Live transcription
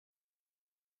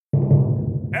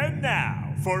And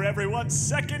now, for everyone's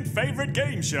second favorite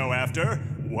game show after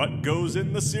What Goes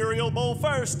in the Cereal Bowl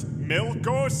First, Milk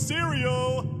or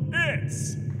Cereal?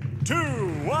 It's Two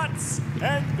Whats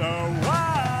and a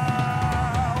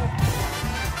Wow!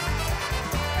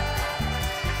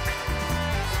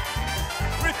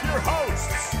 With your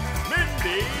hosts,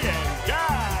 Mindy and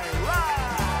Guy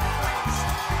Raz.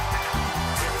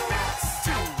 Two Whats,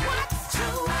 Two Whats,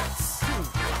 Two Whats,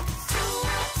 Two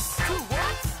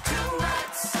Whats, Two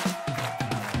Whats,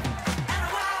 and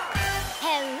a Wow!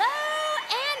 Hello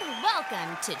and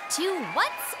welcome to Two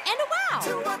Whats and a Wow!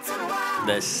 Two Whats and a Wow!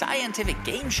 The scientific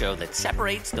game show that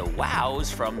separates the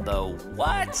wows from the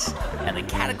whats. And the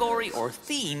category or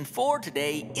theme for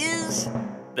today is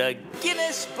the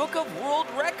Guinness Book of World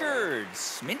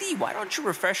Records. Mindy, why don't you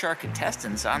refresh our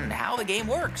contestants on how the game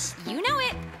works? You know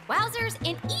it. Wowzers,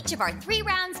 in each of our 3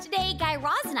 rounds today, Guy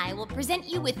Raz and I will present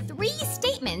you with 3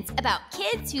 statements about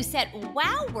kids who set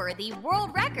wow-worthy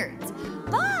world records.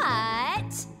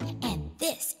 But, and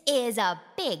this is a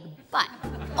big but,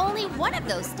 only one of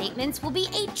those statements will be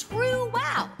a true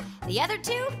wow. The other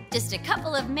 2, just a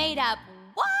couple of made-up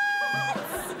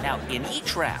whats. Now, in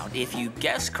each round, if you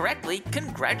guess correctly,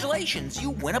 congratulations, you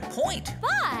win a point.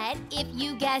 But if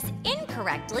you guess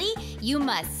incorrectly, you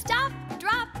must stop,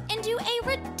 drop, and do a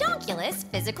redonkulous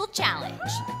physical challenge.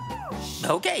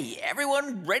 Okay,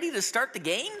 everyone ready to start the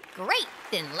game? Great,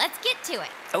 then let's get to it.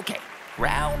 Okay,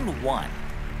 round 1.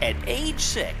 At age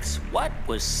 6, what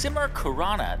was Simmer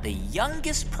Kurana the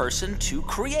youngest person to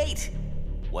create?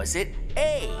 Was it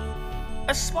A,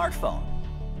 a smartphone?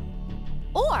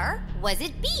 Or was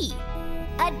it B,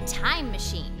 a time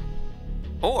machine?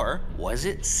 Or was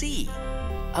it C,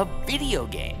 a video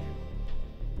game?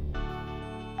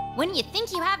 When you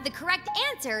think you have the correct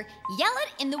answer, yell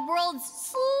it in the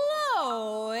world's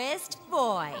slowest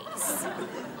voice.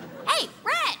 Hey,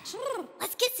 Reg,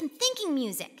 let's get some thinking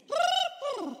music.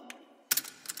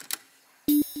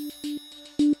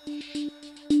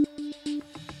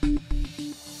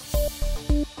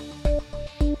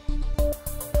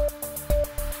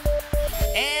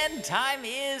 And time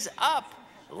is up.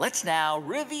 Let's now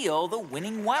reveal the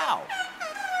winning wow.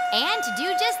 And to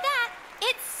do just that,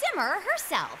 it's Simmer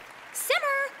herself.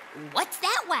 Simmer, what's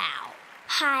that wow?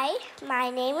 Hi, my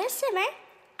name is Simmer.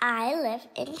 I live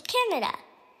in Canada.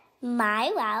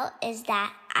 My wow is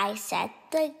that I set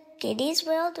the Guinness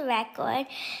World Record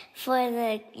for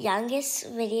the youngest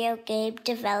video game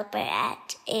developer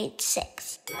at age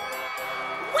 6.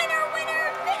 Winner,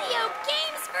 winner, video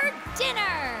games for dinner!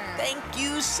 Thank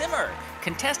you, Simmer.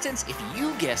 Contestants, if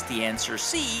you guessed the answer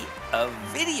C, a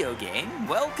video game,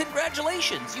 well,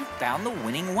 congratulations, you found the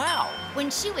winning wow. When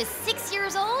she was 6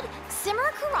 years old,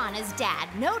 Simmer Kurana's dad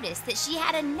noticed that she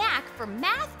had a knack for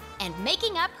math and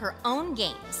making up her own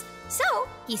games. So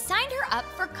he signed her up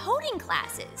for coding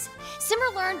classes. Simmer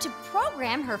learned to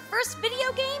program her first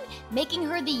video game, making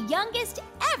her the youngest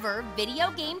ever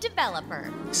video game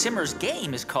developer. Simmer's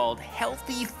game is called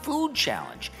Healthy Food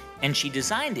Challenge, and she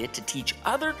designed it to teach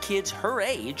other kids her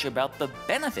age about the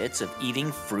benefits of eating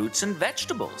fruits and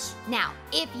vegetables. Now,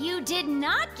 if you did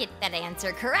not get that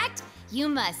answer correct, you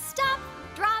must stop,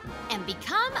 drop, and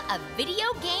become a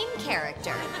video game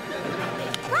character.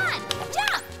 Run,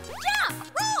 jump, jump,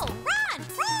 roll, run,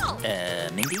 roll.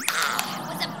 Mindy? I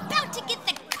was about to get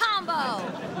the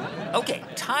combo. Okay,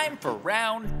 time for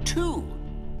round 2.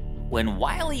 When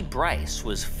Wiley Bryce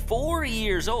was 4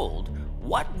 years old,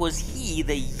 what was he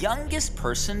the youngest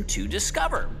person to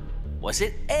discover? Was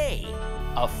it A,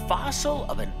 a fossil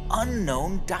of an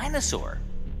unknown dinosaur?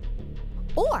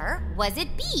 Or was it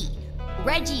B,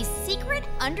 Reggie's secret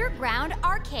underground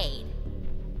arcade?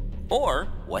 Or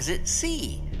was it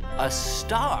C, a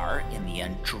star in the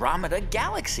Andromeda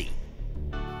Galaxy?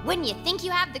 When you think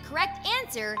you have the correct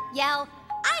answer, yell,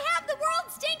 I have the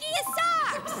world's stinkiest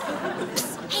socks!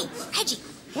 Hey, Reggie.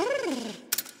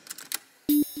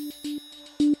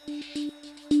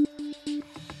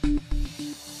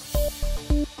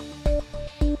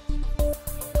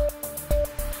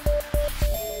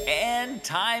 And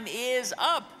time is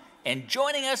up. And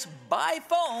joining us by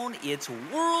phone, it's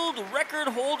world record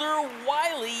holder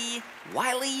Wiley.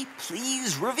 Wiley,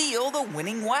 please reveal the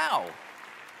winning wow.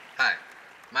 Hi,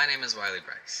 my name is Wiley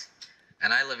Bryce,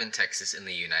 and I live in Texas in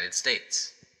the United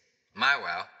States. My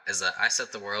wow is that I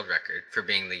set the world record for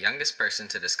being the youngest person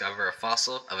to discover a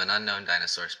fossil of an unknown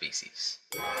dinosaur species.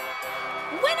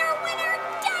 Winner, winner,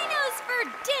 dinos for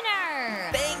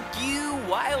dinner! Thank you,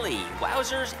 Wiley. Exactly!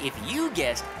 Wowzers, if you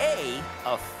guessed A,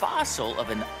 a fossil of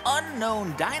an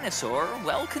unknown dinosaur,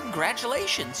 well,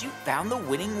 congratulations, you found the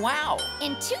winning wow.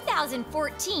 In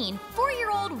 2014,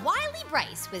 4-year-old Wiley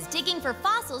Bryce was digging for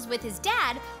fossils with his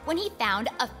dad when he found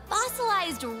a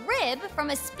fossilized rib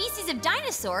from a species of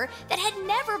dinosaur that had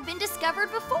never been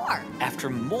discovered before. After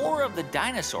more of the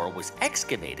dinosaur was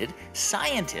excavated,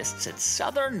 scientists at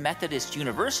Southern Methodist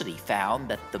University found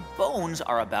that the bones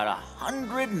are about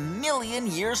 100 million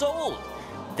years old.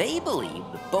 They believe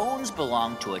the bones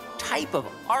belong to a type of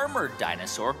armored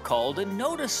dinosaur called a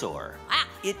nodosaur. Ah.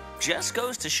 It just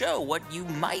goes to show what you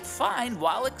might find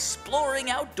while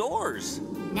exploring outdoors.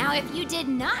 Now, if you did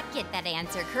not get that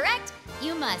answer correct,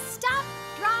 you must stop,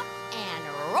 drop, and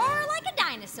roar like a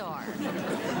dinosaur.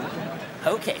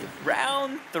 Okay,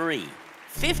 round 3.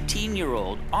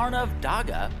 15-year-old Arnav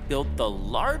Daga built the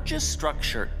largest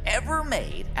structure ever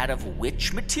made out of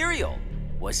which material?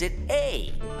 Was it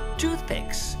A,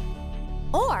 toothpicks?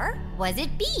 Or was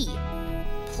it B,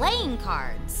 playing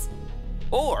cards?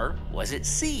 Or was it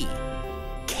C,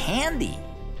 candy?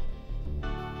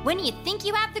 When you think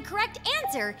you have the correct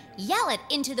answer, yell it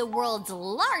into the world's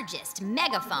largest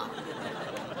megaphone.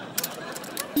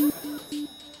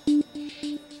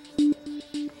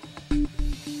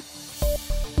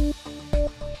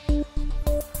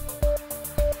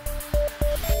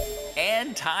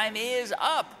 And time is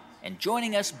up. And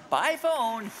joining us by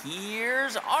phone,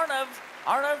 here's Arnav.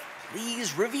 Arnav,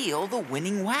 please reveal the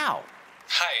winning wow.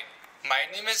 Hi, my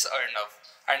name is Arnav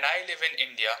and I live in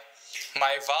India.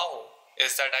 My wow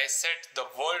is that I set the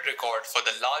world record for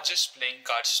the largest playing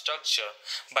card structure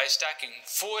by stacking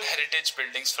 4 heritage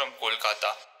buildings from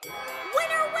Kolkata.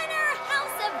 Winner, winner,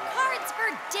 House of Cards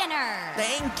for dinner.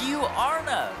 Thank you,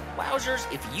 Arnav. Wowzers,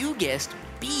 if you guessed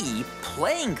B,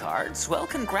 playing cards, well,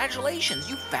 congratulations,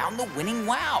 you found the winning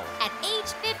wow. At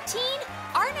age 15,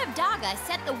 Arnav Daga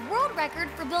set the world record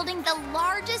for building the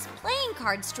largest playing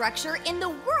card structure in the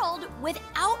world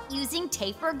without using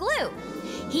tape or glue.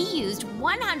 He used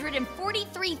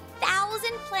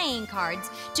 143,000 playing cards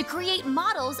to create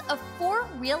models of 4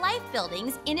 real-life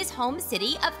buildings in his home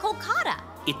city of Kolkata.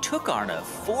 It took Arnav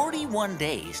 41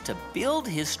 days to build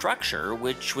his structure,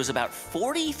 which was about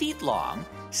 40 feet long,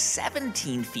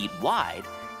 17 feet wide,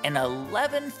 and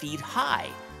 11 feet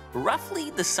high, roughly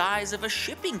the size of a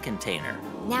shipping container.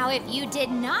 Now, if you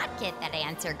did not get that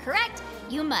answer correct,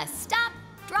 you must stop,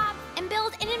 drop, and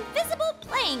build an invisible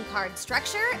playing card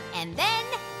structure, and then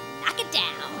knock it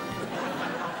down.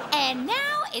 And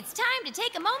now it's time to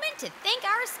take a moment to thank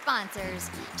our sponsors.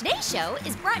 Today's show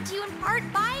is brought to you in part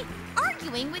by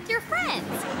Arguing with Your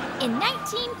Friends. In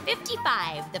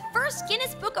 1955, the first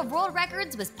Guinness Book of World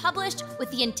Records was published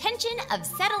with the intention of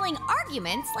settling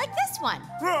arguments like this one.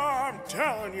 I'm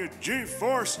telling you,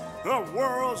 G-Force, the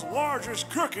world's largest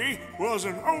cookie was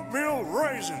an oatmeal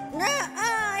raisin.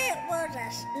 It was a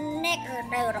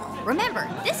snickerdoodle. Remember,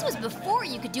 this was before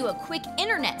you could do a quick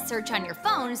internet search on your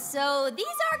phone, so these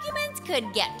arguments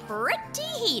could get pretty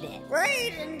heated.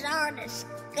 Raisins are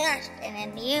disgusting,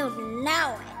 and you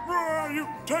know it. You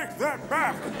take that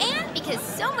back. And because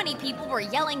so many people were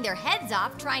yelling their heads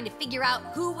off trying to figure out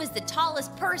who was the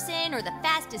tallest person or the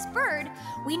fastest bird,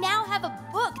 we now have a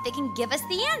book that can give us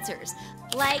the answers.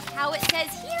 Like how it says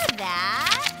here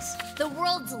that the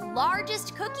world's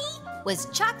largest cookie was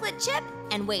chocolate chip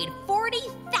and weighed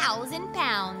 40,000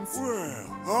 pounds. Well,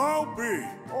 I'll be.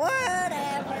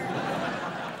 Whatever.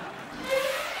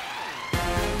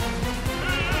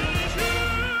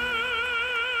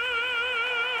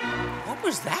 What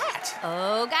was that?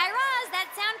 Oh, Guy Raz, that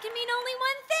sound can mean only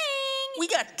one thing. We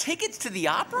got tickets to the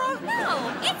opera?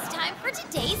 No, it's time for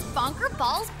today's Bonker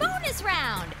Balls bonus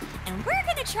round. And we're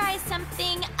gonna try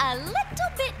something a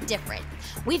little bit different.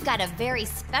 We've got a very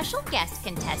special guest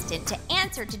contestant to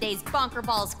answer today's Bonker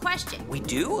Balls question. We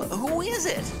do? Who is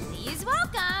it? Please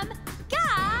welcome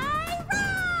Guy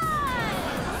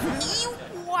Raz!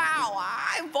 Wow,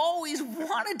 I've always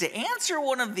wanted to answer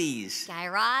one of these. Guy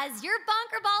Raz, your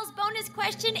Bonker Balls bonus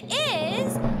question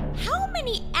is, how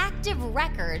many active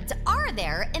records are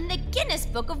there in the Guinness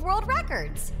Book of World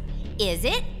Records? Is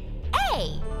it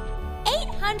A,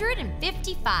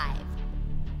 855?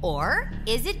 Or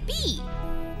is it B,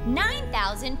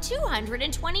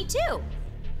 9,222?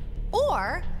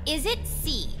 Or is it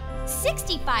C,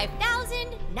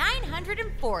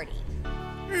 65,940?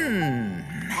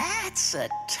 That's a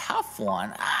tough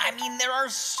one. I mean, there are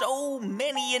so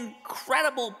many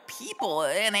incredible people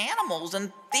and animals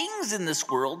and things in this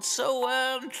world, so,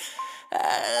 I'm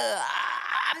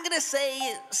gonna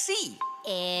say C.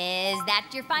 Is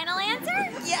that your final answer?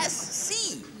 Yes,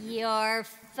 C. Your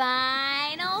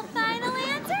final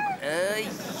answer?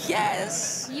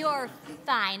 Yes. Your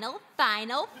final?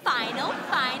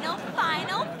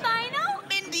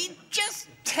 Mindy, just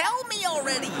tell me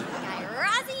already. Guy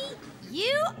Razzie,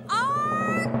 you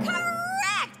are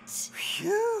correct!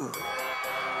 Phew.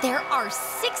 There are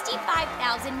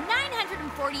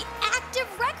 65,940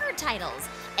 active record titles,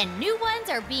 and new ones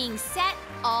are being set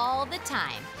all the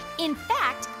time. In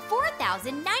fact,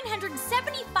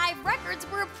 4,975 records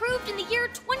were approved in the year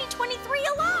 2023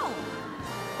 alone.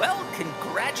 Well,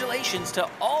 congratulations to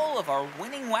all of our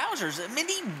winning Wowzers.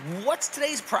 Mindy, what's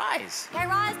today's prize? Guy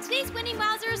Raz, today's winning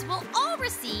Wowzers will all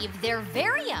receive their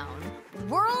very own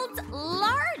world's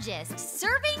largest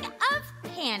serving of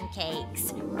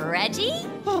pancakes. Reggie,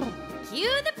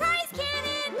 cue the prize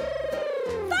cannon.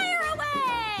 Fire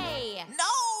away!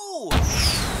 No!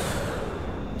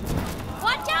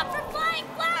 Watch out for flying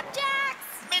flapjacks!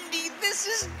 Mindy, this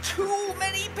is too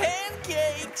many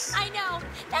pancakes. I know.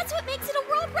 That's what makes it a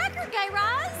world record, Guy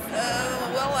Raz.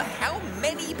 Well, how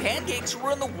many pancakes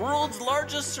were in the world's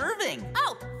largest serving?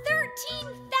 Oh,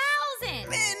 13,000.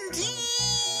 Mindy!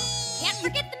 Can't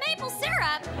forget the maple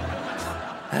syrup.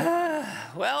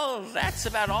 Well, that's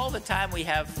about all the time we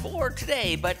have for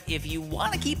today, but if you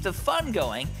want to keep the fun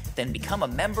going, then become a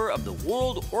member of the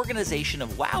World Organization of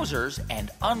Wowzers and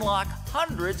unlock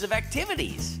hundreds of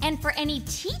activities. And for any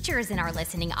teachers in our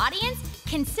listening audience,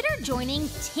 consider joining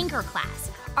Tinkercast,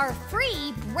 our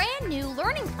free, brand new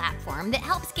learning platform that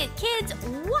helps get kids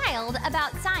wild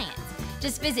about science.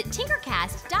 Just visit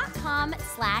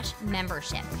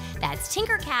tinkercast.com/membership. That's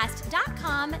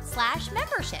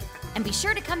tinkercast.com/membership. And be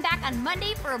sure to come back on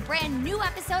Monday for a brand new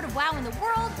episode of Wow in the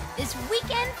World, this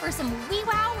weekend for some Wee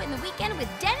Wow in the Weekend with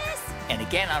Dennis. And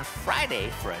again on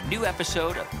Friday for a new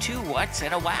episode of Two Whats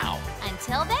and a Wow.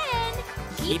 Until then,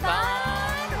 keep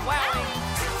on wowing.